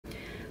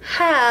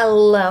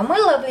Hello my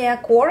lovely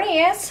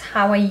Aquarius,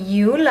 how are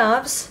you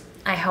loves?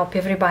 I hope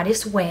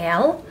everybody's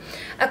well.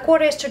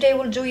 Aquarius, today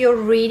we'll do your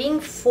reading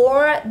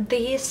for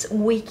this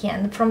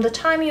weekend from the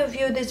time you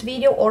view this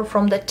video, or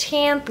from the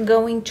 10th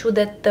going to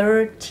the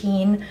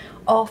 13th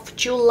of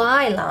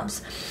July,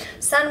 loves.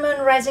 Sun,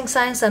 Moon, Rising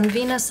signs and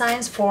Venus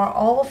signs for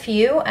all of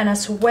you, and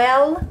as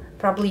well,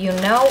 probably you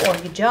know or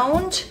you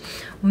don't,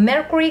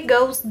 Mercury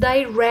goes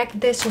direct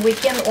this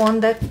weekend on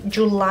the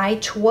July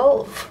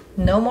 12th.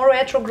 No more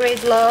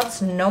retrograde,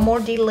 loves, no more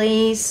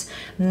delays,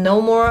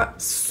 no more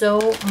so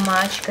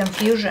much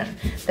confusion.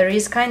 There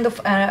is kind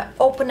of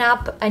open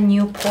up a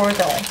new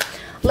portal.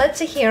 Let's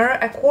see here,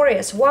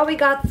 Aquarius, what we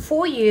got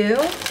for you,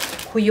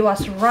 who you are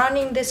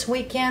running this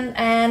weekend,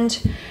 and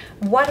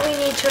what we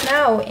need to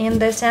know in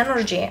this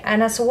energy.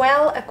 And as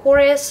well,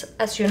 Aquarius,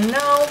 as you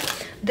know,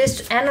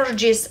 this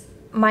energies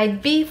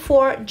might be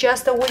for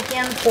just a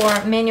weekend,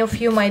 for many of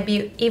you might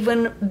be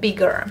even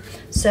bigger.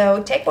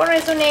 So take what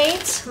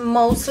resonates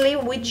mostly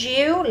with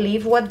you,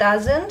 leave what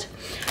doesn't.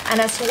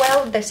 And as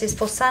well, this is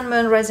for Sun,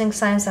 Moon, Rising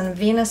signs and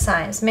Venus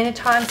signs. Many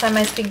times I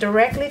might speak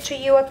directly to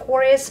you,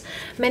 Aquarius.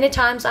 Many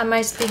times I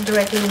might speak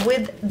directly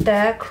with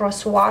the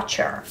cross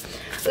watcher.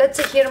 Let's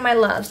see here, my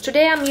loves.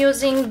 Today I'm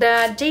using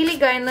the Daily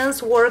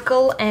Guidance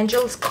Oracle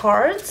Angels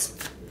cards.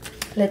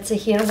 Let's see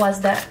here what's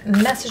the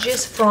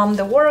messages from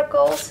the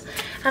oracles,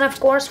 and of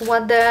course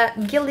what the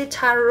Gilded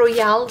Tarot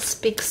Royale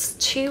speaks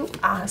to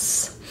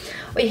us.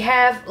 We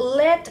have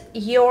let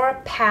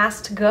your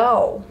past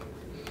go.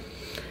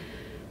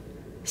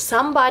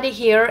 Somebody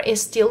here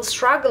is still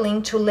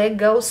struggling to let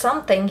go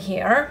something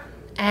here,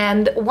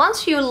 and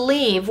once you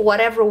leave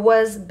whatever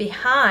was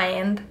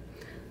behind,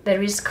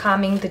 there is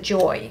coming the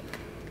joy.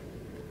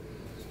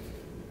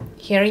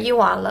 Here you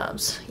are,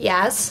 loves.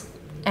 Yes.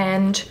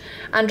 And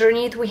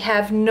underneath we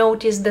have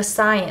noticed the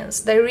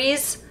signs. There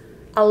is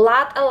a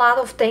lot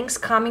of things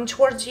coming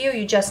towards you.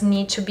 You just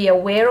need to be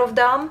aware of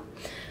them.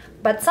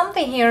 But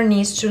something here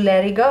needs to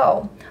let it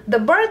go. The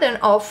burden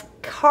of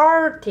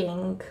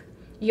carting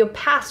your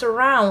past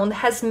around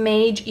has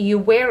made you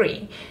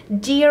weary.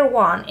 Dear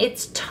one,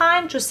 it's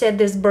time to set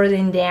this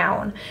burden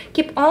down.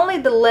 Keep only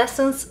the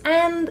lessons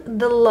and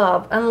the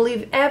love and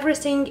leave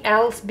everything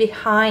else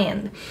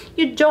behind.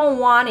 You don't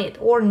want it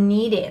or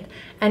need it,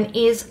 and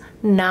is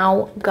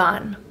now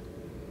gone.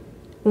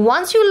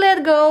 Once you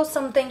let go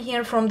something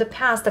here from the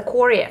past,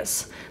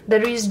 Aquarius,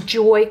 there is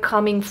joy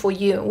coming for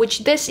you,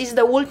 which this is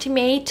the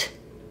ultimate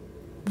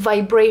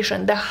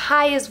vibration, the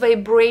highest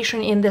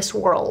vibration in this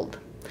world.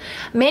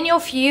 Many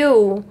of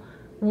you,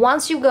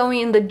 once you go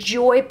in the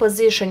joy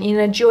position, in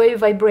a joy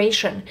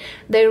vibration,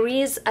 there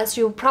is, as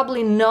you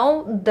probably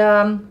know,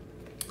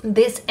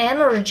 this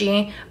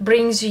energy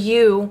brings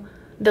you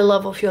the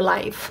love of your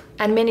life.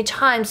 And many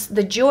times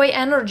the joy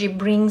energy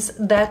brings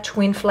the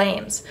twin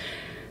flames.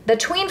 The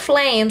twin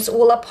flames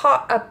will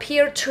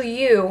appear to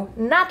you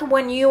not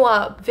when you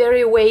are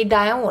very way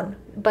down,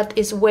 but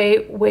is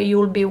way where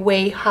you'll be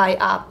way high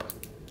up.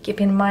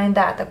 Keep in mind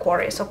that,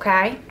 Aquarius,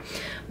 okay?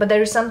 But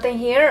there is something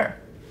here.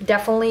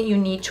 Definitely you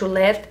need to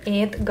let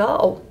it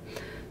go.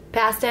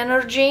 Past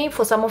energy,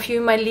 for some of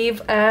you might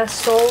leave a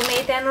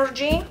soulmate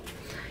energy.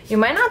 You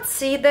might not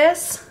see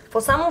this.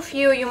 For some of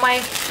you, you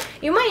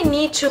might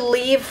need to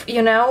leave,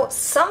 you know,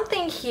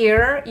 something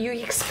here. You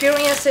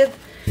experience it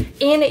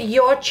in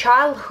your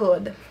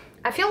childhood.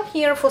 I feel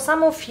here for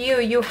some of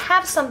you, you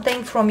have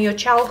something from your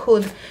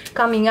childhood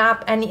coming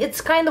up, and it's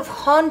kind of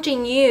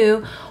haunting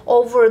you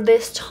over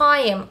this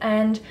time,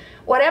 and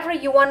whatever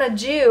you want to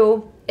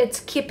do, it's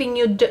keeping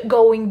you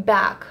going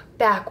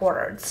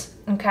backwards,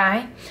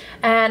 okay?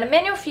 And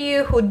many of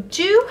you who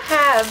do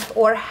have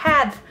or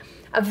had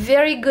a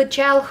very good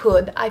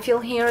childhood, I feel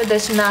here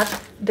there's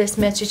not this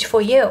message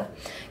for you.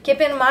 Keep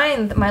in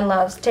mind, my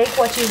loves, take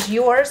what is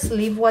yours,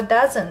 leave what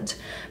doesn't.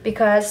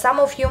 Because some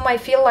of you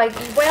might feel like,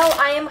 well,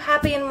 I am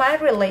happy in my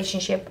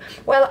relationship.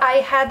 Well, I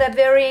had a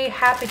very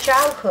happy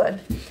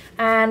childhood.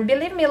 And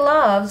believe me,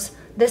 loves,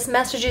 this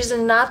message is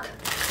not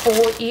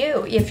for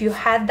you if you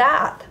had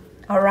that,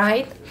 all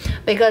right?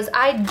 Because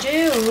I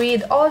do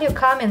read all your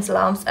comments,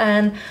 loves,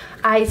 and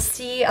I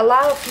see a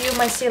lot of you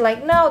might say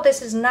like, no,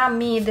 this is not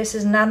me, this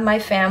is not my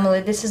family,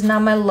 this is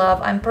not my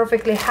love, I'm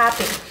perfectly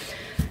happy.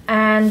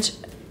 And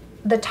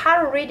the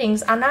tarot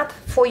readings are not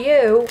for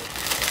you,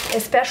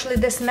 especially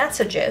these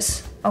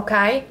messages,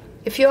 okay?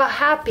 If you are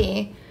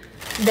happy,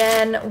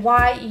 then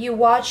why you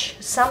watch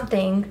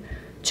something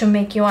to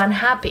make you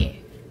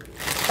unhappy?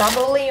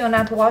 Probably you're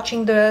not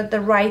watching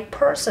the right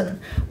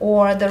person,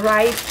 or the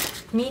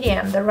right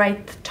medium, the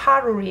right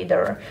tarot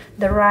reader,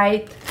 the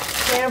right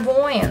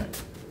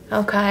clairvoyant,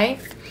 okay?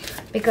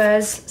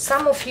 Because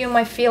some of you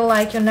might feel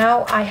like, you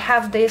know, I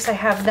have this, I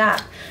have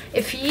that.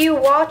 If you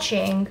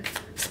watching,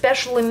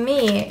 especially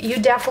me, you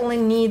definitely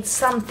need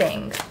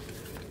something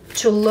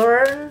to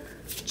learn,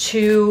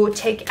 to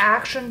take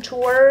action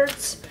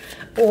towards,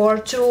 or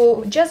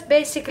to just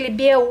basically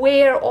be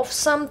aware of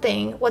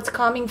something, what's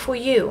coming for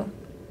you.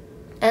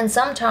 And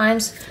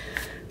sometimes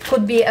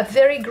could be a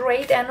very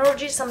great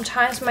energy,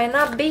 sometimes might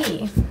not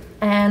be.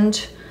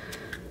 And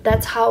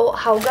That's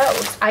how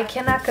goes. I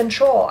cannot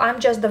control. I'm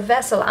just the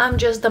vessel. I'm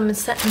just the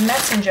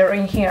messenger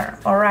in here.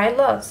 All right,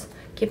 loves?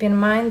 Keep in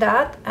mind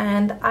that.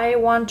 And I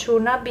want to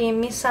not be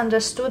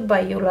misunderstood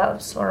by you,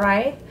 loves. All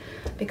right?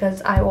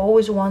 Because I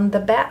always want the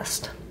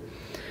best.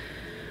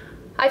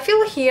 I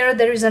feel here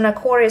there is an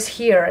Aquarius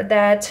here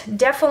that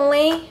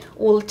definitely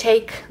will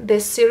take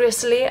this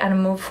seriously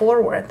and move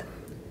forward.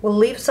 Will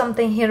leave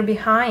something here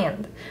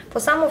behind. For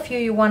some of you,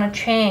 you want to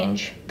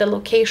change the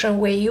location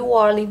where you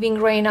are living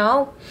right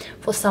now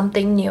for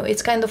something new.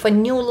 It's kind of a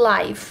new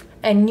life,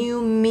 a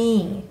new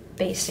me,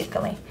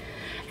 basically.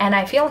 And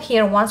I feel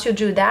here, once you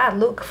do that,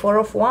 look, Four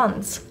of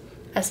Wands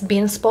has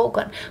been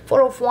spoken.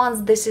 Four of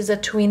Wands, this is a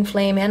twin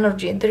flame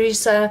energy. There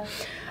is a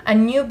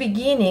new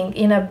beginning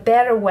in a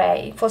better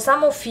way. For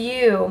some of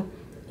you,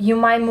 you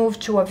might move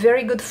to a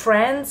very good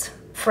friend.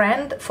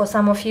 For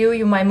some of you,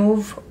 you might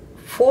move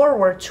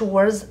forward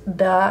towards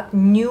the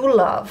new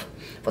love.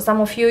 For some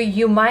of you,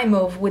 you might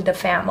move with the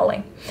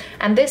family.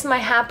 And this might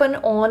happen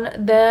on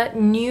the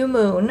new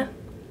moon.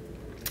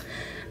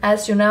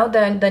 As you know,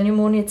 the new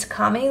moon is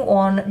coming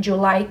on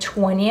July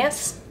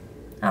 20th.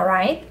 All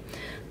right?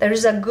 There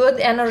is a good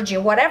energy.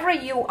 Whatever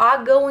you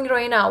are going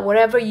right now,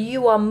 wherever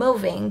you are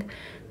moving,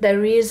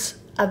 there is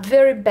a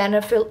very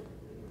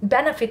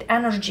benefit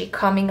energy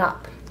coming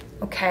up.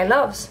 Okay,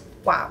 loves?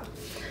 Wow.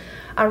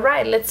 All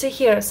right, let's see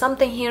here.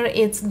 Something here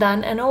is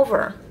done and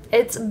over.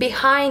 It's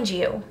behind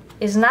you.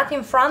 It's not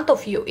in front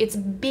of you. It's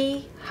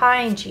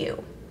behind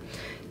you.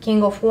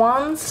 King of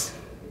Wands,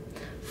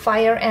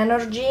 fire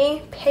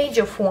energy, Page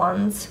of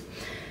Wands.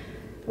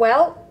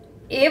 Well,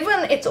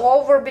 even it's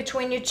over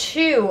between you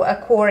two,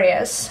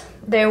 Aquarius,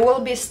 there will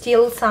be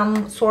still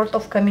some sort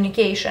of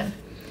communication.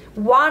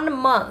 1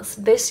 month.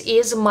 This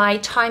is my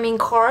timing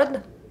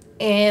card,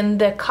 and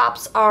the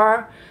cups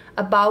are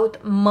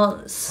about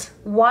months.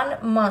 1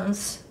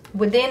 month.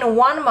 Within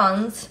 1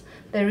 month,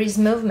 there is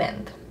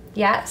movement.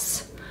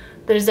 Yes,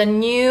 there is a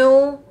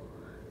new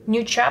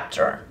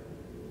chapter.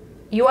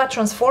 You are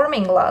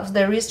transforming, loves.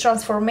 There is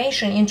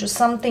transformation into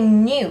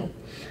something new,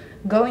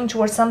 going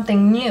towards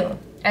something new.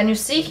 And you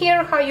see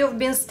here how you've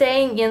been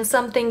staying in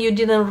something you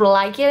didn't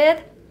like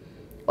it,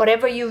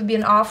 whatever you've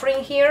been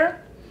offering here.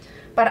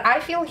 But I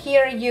feel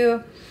here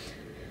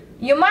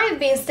you might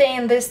be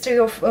staying this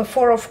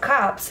Four of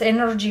Cups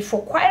energy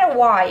for quite a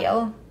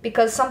while,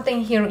 because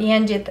something here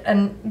ended,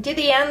 and did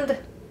the end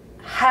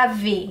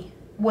heavy,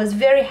 was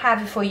very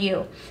heavy for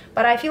you.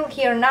 But I feel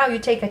here now you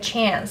take a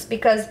chance,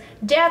 because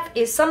death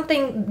is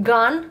something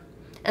gone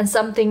and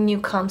something new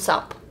comes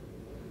up.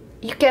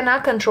 You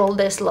cannot control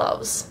this,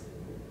 loves.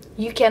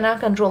 You cannot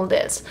control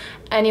this.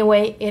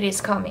 Anyway, it is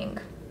coming,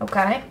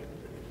 okay?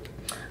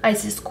 I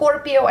see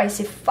Scorpio, I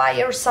see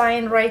fire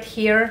sign right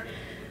here.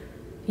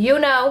 You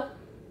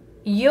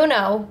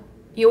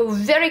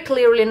very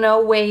clearly know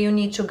where you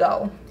need to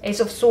go. Ace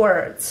of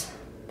Swords.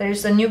 There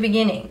is a new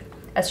beginning.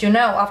 As you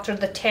know, after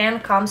the 10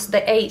 comes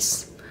the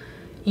Ace.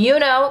 You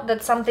know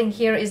that something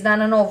here is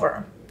done and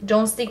over.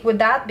 Don't stick with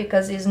that,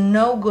 because it's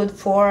no good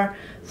for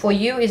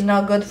you, it's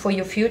not good for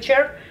your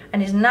future,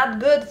 and it's not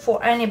good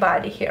for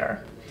anybody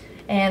here.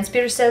 And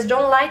Spirit says,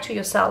 don't lie to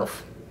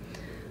yourself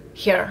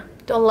here.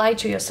 Don't lie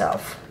to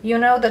yourself. You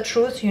know the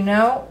truth, you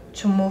know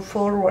to move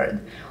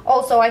forward.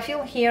 Also, I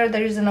feel here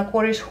there is an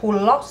Aquarius who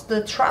lost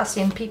the trust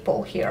in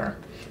people here.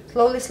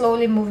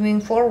 Slowly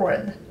moving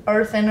forward.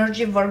 Earth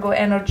energy, Virgo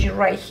energy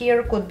right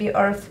here. Could be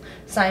Earth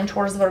sign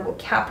towards Virgo,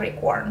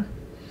 Capricorn.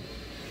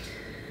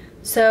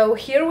 So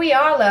here we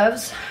are,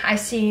 loves. I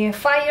see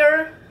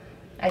fire,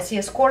 I see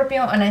a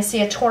Scorpio, and I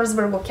see a Taurus,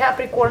 Virgo,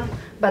 Capricorn.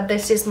 But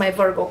this is my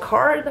Virgo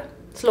card.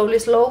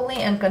 Slowly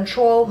and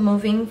control,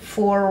 moving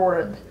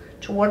forward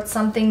towards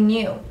something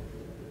new.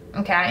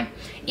 Okay,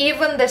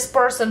 even this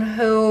person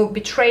who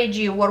betrayed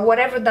you or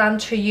whatever done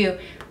to you,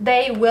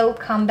 they will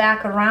come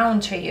back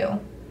around to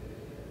you.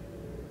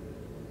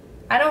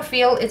 I don't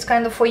feel it's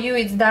kind of for you,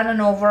 it's done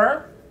and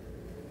over.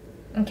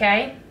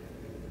 Okay,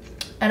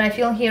 and I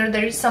feel here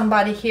there is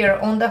somebody here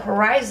on the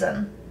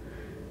horizon,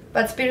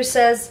 but Spirit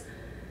says,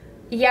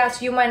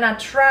 yes, you might not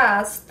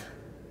trust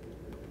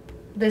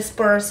this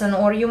person,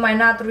 or you might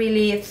not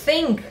really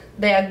think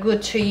they are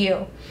good to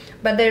you,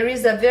 but there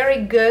is a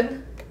very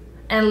good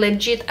and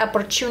legit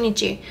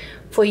opportunity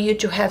for you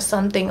to have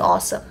something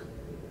awesome.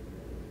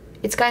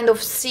 It's kind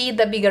of see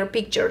the bigger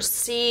picture,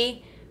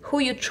 see who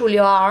you truly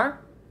are,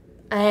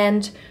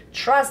 and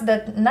trust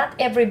that not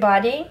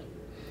everybody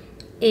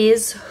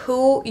is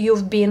who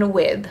you've been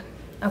with,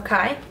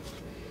 okay?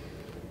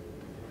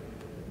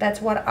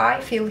 That's what I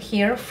feel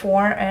here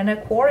for an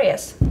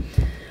Aquarius.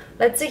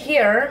 Let's see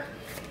here.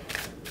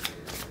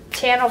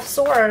 10 of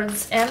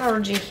Swords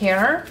energy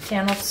here.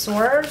 10 of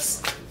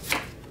Swords.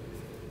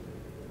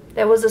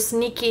 There was a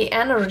sneaky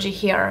energy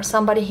here.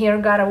 Somebody here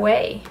got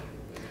away.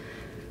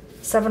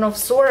 7 of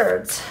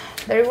Swords.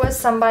 There was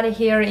somebody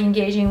here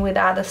engaging with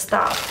other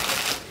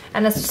stuff.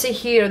 And as you see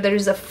here, there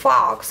is a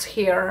fox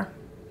here.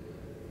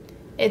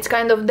 It's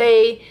kind of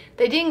they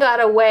didn't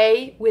get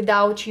away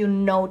without you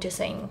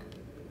noticing.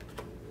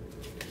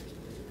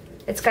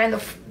 It's kind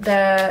of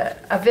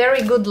a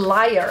very good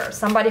liar,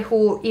 somebody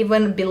who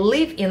even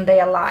believe in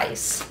their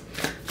lies.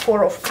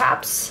 Four of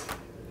Cups,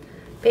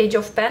 Page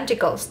of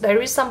Pentacles. There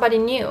is somebody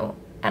new,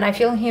 and I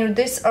feel here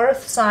this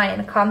earth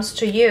sign comes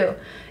to you.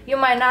 You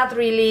might not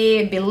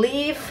really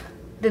believe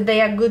that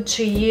they are good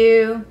to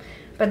you,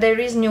 but there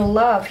is new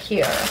love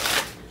here.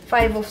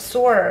 Five of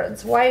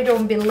Swords. Why you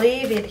don't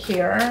believe it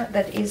here?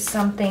 That is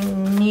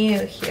something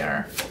new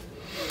here.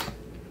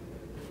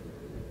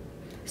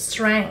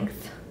 Strength.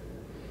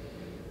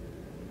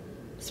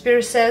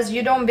 Spirit says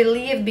you don't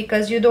believe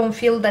because you don't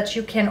feel that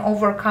you can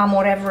overcome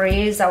whatever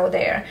is out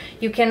there.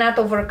 You cannot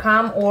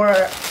overcome or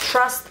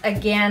trust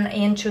again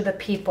into the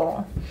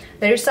people.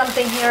 There is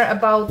something here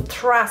about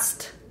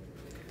trust.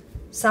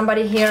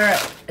 Somebody here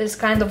is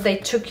kind of, they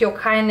took your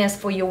kindness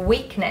for your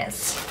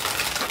weakness,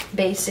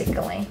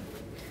 basically.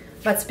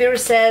 But Spirit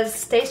says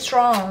stay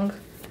strong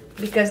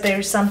because there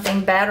is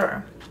something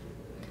better.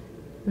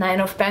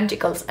 Nine of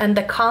Pentacles, and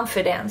the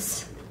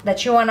confidence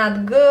that you are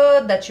not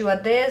good, that you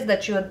are this,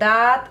 that you are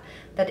that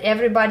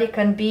everybody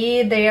can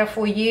be there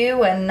for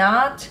you and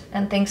not,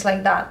 and things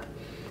like that.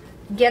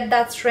 Get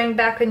that strength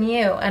back in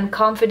you and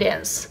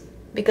confidence,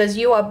 because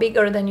you are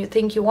bigger than you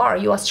think you are.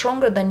 You are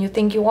stronger than you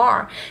think you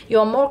are. You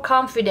are more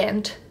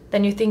confident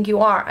than you think you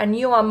are, and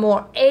you are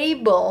more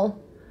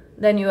able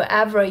than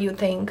you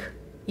think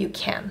you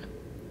can.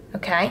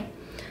 Okay?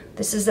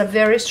 This is a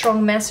very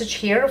strong message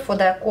here for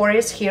the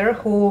Aquarius here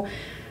who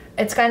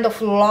it's kind of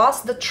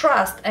lost the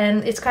trust,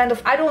 and it's kind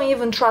of, I don't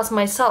even trust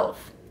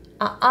myself.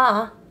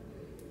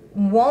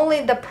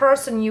 Only the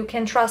person you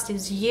can trust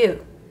is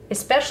you,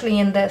 especially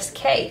in this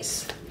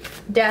case.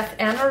 Death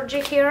energy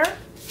here.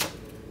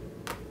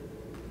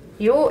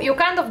 You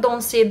kind of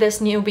don't see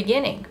this new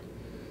beginning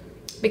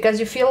because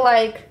you feel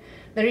like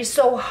there is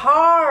so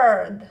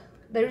hard.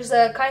 There's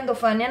a kind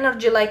of an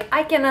energy like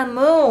I cannot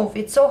move.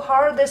 It's so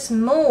hard, this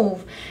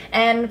move.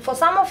 And for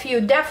some of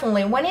you,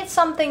 definitely, when it's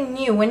something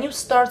new, when you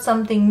start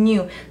something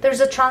new,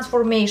 there's a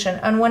transformation.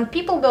 And when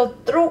people go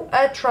through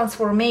a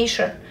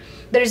transformation,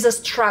 there is a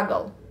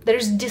struggle.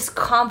 There's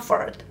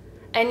discomfort.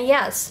 And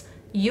yes,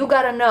 you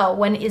gotta know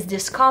when it's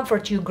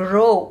discomfort, you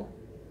grow.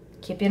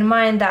 Keep in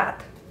mind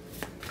that.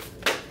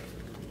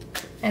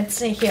 Let's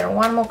see here,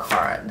 one more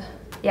card.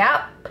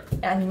 Yep,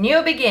 a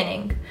new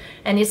beginning.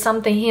 And it's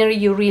something here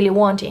you really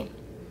wanting.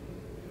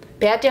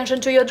 Pay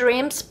attention to your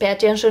dreams. Pay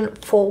attention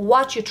for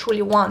what you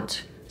truly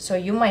want. So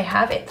you might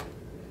have it.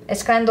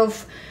 It's kind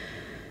of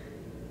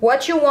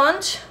what you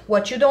want,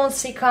 what you don't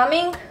see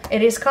coming,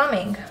 it is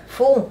coming.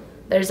 Full.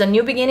 There's a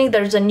new beginning.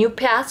 There's a new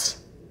path.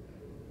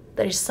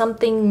 There is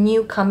something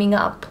new coming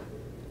up.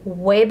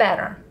 Way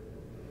better.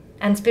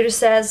 And Spirit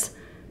says,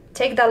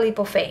 take that leap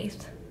of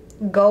faith.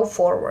 Go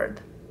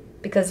forward.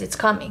 Because it's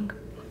coming.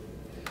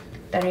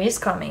 That is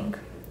coming.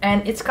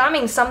 And it's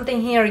coming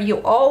something here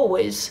you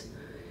always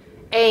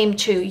aim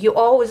to. You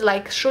always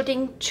like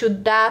shooting to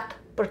that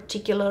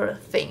particular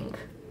thing.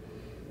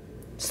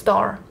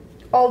 Star.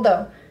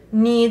 Although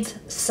needs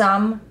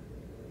some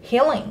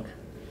healing.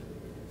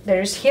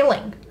 There is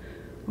healing.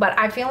 But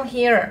I feel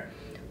here,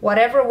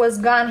 whatever was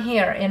gone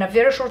here, in a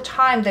very short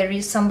time, there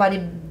is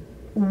somebody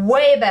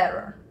way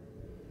better.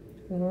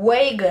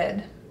 Way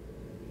good.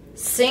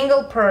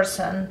 Single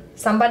person.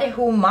 Somebody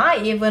who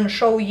might even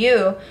show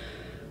you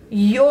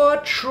your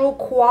true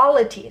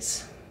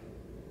qualities.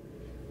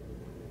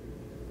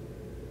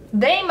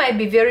 They might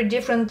be very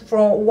different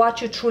from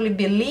what you truly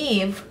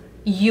believe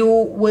you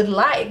would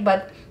like,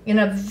 but in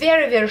a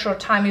very, very short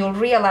time you'll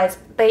realize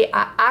they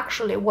are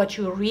actually what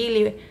you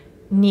really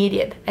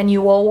needed and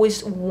you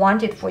always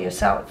wanted for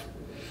yourself.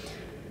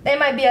 They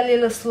might be a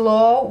little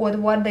slow with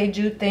what they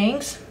do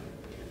things,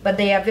 but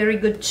they are very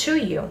good to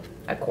you,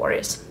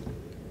 Aquarius.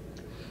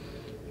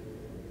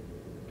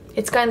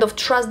 It's kind of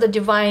trust the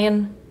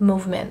divine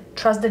movement,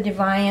 trust the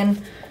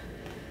divine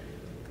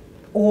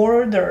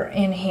order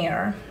in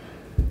here,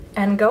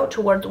 and go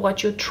toward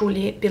what you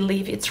truly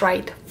believe it's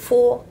right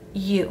for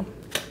you.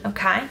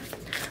 Okay?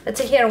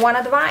 Let's see here, one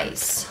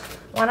advice.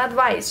 One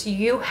advice.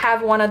 You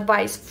have one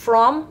advice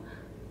from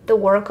the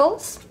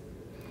oracles.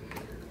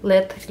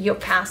 Let your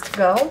past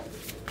go.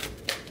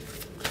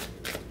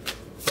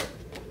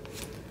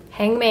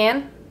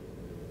 Hangman.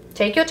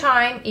 Take your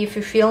time if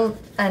you feel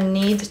a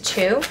need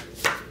to.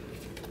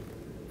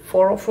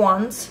 Four of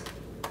Wands.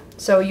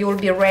 So you'll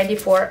be ready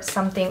for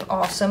something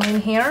awesome in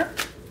here.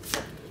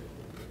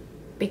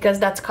 Because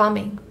that's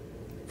coming.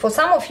 For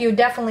some of you,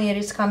 definitely it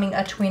is coming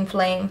a twin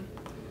flame.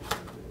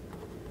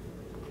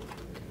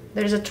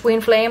 There's a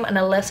twin flame and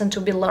a lesson to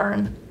be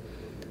learned.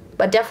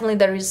 But definitely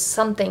there is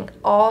something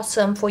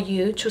awesome for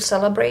you to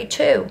celebrate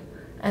too.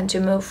 And to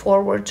move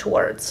forward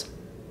towards.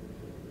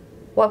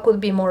 What could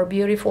be more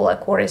beautiful,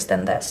 Aquarius,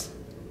 than this?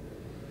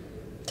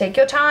 Take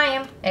your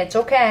time. It's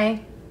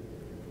okay.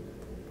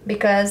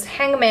 Because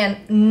Hangman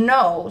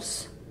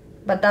knows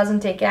but doesn't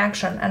take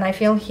action, and I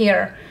feel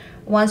here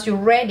once you're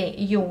ready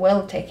you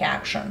will take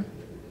action.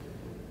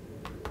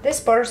 This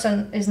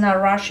person is not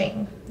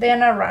rushing. They're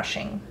not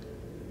rushing.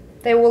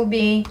 They will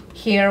be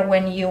here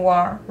when you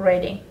are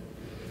ready.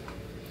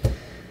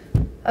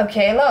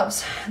 Okay,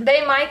 loves,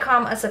 they might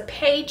come as a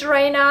page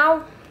right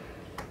now,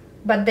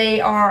 but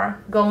they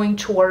are going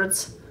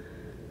towards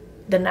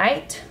the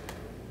Knight,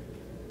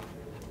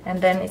 and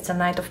then it's a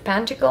Knight of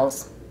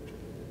Pentacles.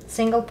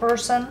 Single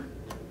person,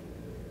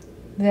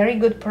 very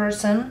good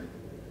person,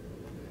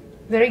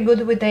 very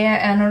good with their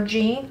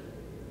energy.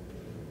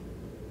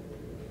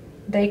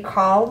 They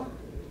calm,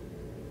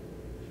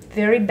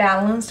 very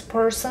balanced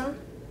person.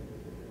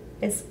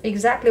 It's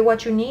exactly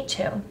what you need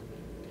to.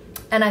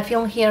 And I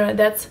feel here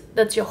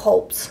that's your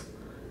hopes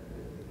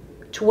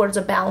towards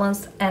a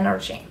balanced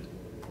energy.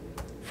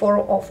 Four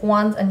of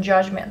Wands and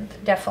Judgment,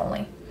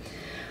 definitely.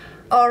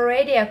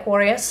 Alrighty,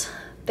 Aquarius,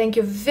 thank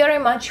you very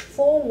much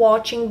for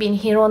watching, being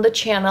here on the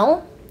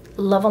channel.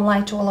 Love and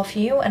light to all of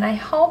you, and I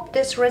hope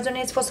this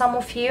resonates for some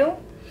of you.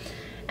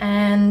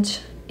 And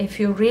if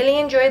you really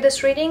enjoyed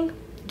this reading,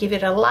 give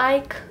it a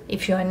like.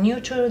 If you are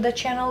new to the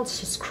channel,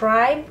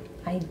 subscribe.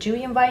 I do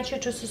invite you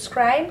to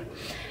subscribe.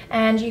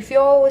 And if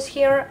you're always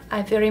here,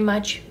 I very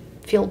much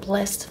feel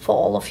blessed for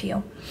all of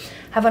you.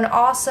 Have an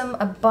awesome,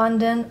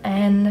 abundant,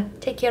 and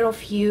take care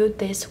of you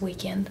this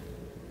weekend.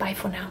 Bye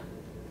for now.